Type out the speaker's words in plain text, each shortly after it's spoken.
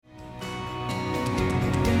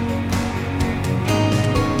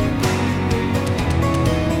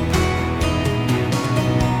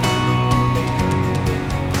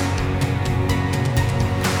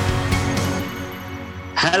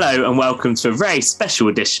Hello and welcome to a very special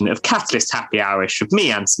edition of Catalyst Happy Hourish with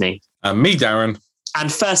me, Anthony. And me, Darren.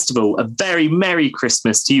 And first of all, a very Merry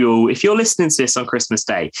Christmas to you all if you're listening to this on Christmas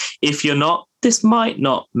Day. If you're not, this might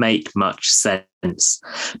not make much sense.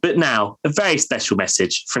 But now, a very special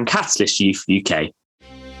message from Catalyst Youth UK.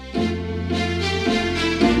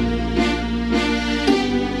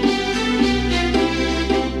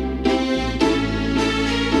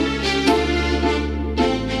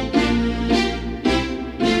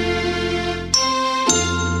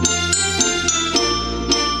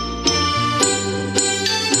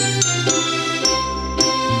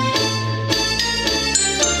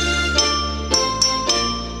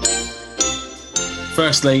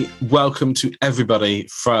 Firstly, welcome to everybody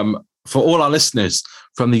for all our listeners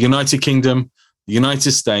from the United Kingdom, the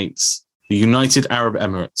United States, the United Arab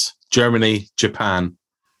Emirates, Germany, Japan,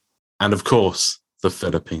 and of course, the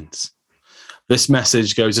Philippines. This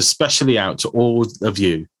message goes especially out to all of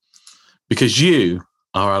you because you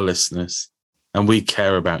are our listeners and we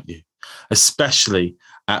care about you, especially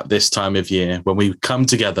at this time of year when we come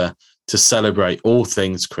together to celebrate all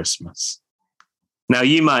things Christmas. Now,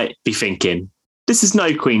 you might be thinking, this is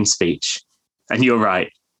no Queen's speech. And you're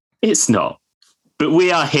right, it's not. But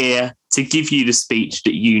we are here to give you the speech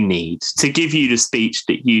that you need, to give you the speech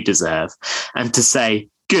that you deserve, and to say,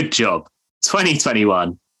 good job.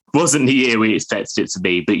 2021 wasn't the year we expected it to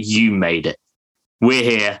be, but you made it. We're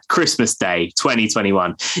here, Christmas Day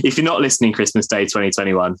 2021. If you're not listening Christmas Day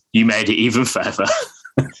 2021, you made it even further.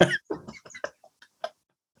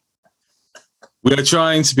 We are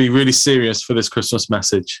trying to be really serious for this Christmas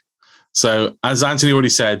message. So, as Anthony already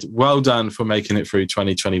said, well done for making it through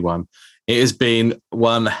 2021. It has been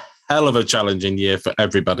one hell of a challenging year for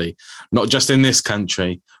everybody, not just in this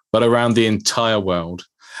country, but around the entire world.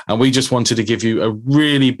 And we just wanted to give you a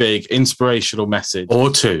really big inspirational message or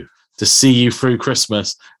two to see you through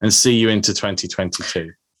Christmas and see you into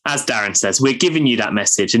 2022. As Darren says, we're giving you that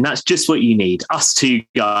message, and that's just what you need. Us two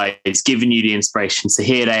guys giving you the inspiration. So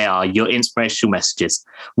here they are, your inspirational messages.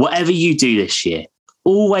 Whatever you do this year,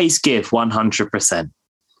 always give 100%,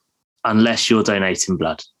 unless you're donating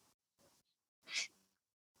blood.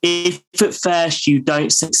 If at first you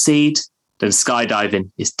don't succeed, then skydiving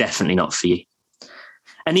is definitely not for you.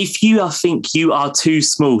 And if you think you are too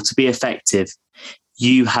small to be effective,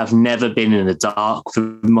 you have never been in the dark with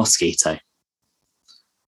a mosquito.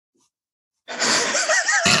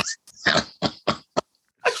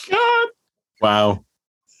 God. Wow.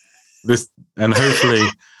 And hopefully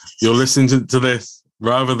you're listening to this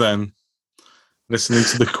rather than listening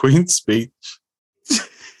to the Queen's speech.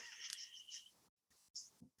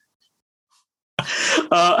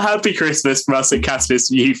 Happy Christmas from us at Catalyst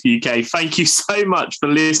Youth UK. Thank you so much for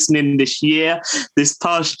listening this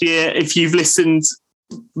past year. If you've listened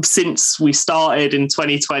since we started in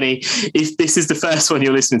 2020, if this is the first one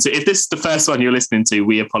you're listening to,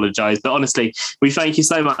 we apologise. But honestly, we thank you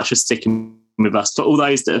so much for sticking with us. For all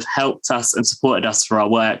those that have helped us and supported us for our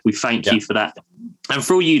work, we thank you for that. And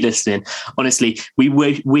for all you listening, honestly, we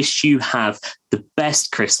wish you have the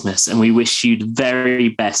best Christmas and we wish you the very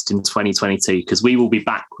best in 2022 because we will be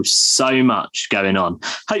back with so much going on,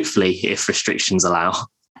 hopefully, if restrictions allow.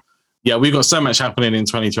 Yeah, we've got so much happening in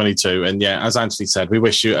 2022. And yeah, as Anthony said, we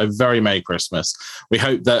wish you a very Merry Christmas. We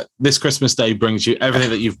hope that this Christmas Day brings you everything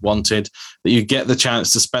that you've wanted, that you get the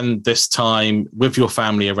chance to spend this time with your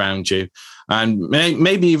family around you. And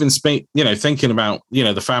maybe even thinking about,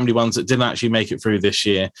 the family ones that didn't actually make it through this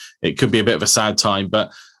year. It could be a bit of a sad time,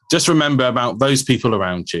 but just remember about those people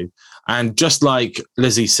around you. And just like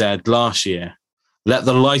Lizzie said last year, let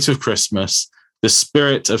the light of Christmas, the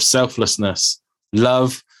spirit of selflessness,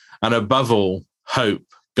 love, and above all, hope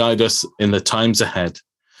guide us in the times ahead.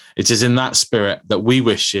 It is in that spirit that we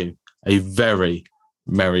wish you a very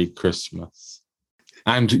Merry Christmas.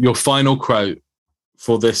 And your final quote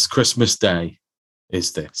for this Christmas Day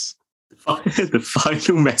is this. The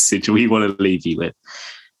final message we want to leave you with.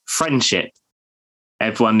 Friendship.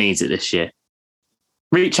 Everyone needs it this year.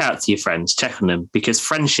 Reach out to your friends, check on them, because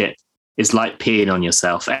friendship is like peeing on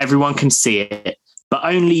yourself. Everyone can see it, but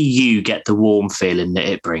only you get the warm feeling that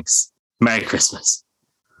it brings. Merry Christmas.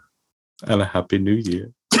 And a Happy New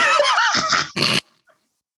Year.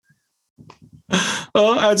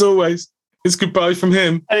 Oh, as always, it's goodbye from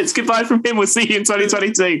him. And it's goodbye from him. We'll see you in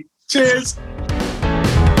 2022. Cheers.